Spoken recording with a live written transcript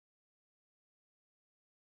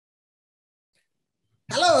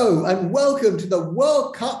Hello and welcome to the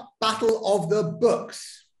World Cup Battle of the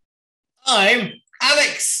Books. I'm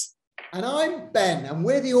Alex. And I'm Ben, and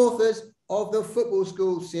we're the authors of the Football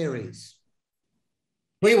School series.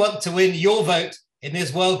 We want to win your vote in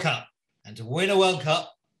this World Cup. And to win a World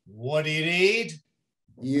Cup, what do you need?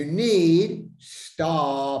 You need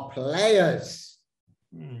star players.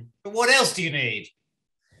 But what else do you need?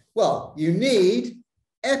 Well, you need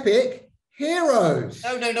epic heroes.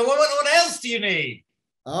 No. What else do you need?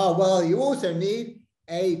 Well, you also need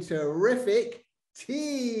a terrific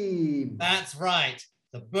team. That's right.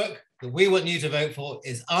 The book that we want you to vote for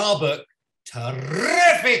is our book,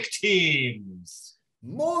 Terrific Teams.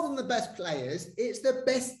 More than the best players, it's the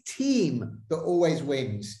best team that always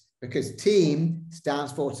wins, because team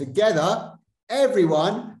stands for together,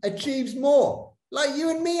 everyone achieves more. Like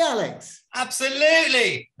you and me, Alex.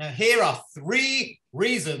 Absolutely. Now, here are 3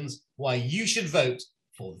 reasons why you should vote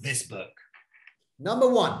for this book. Number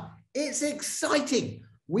 1, it's exciting.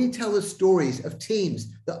 We tell the stories of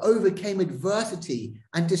teams that overcame adversity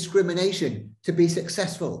and discrimination to be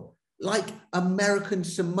successful, like American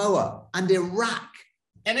Samoa and Iraq.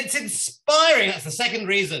 And it's inspiring. That's the second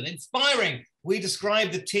reason. Inspiring. We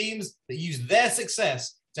describe the teams that use their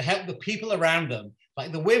success to help the people around them,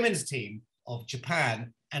 like the women's team of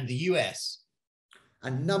Japan and the US.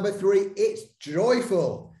 And number 3, it's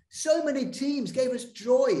joyful. So many teams gave us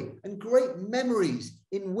joy and great memories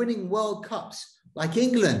in winning World Cups, like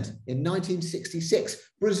England in 1966,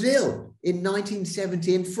 Brazil in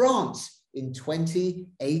 1970, and France in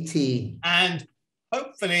 2018. And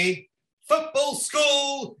hopefully, Football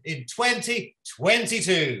School in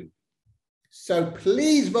 2022. So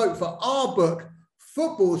please vote for our book,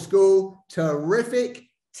 Football School Terrific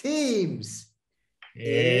Teams.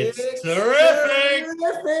 It's terrific.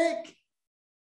 Terrific.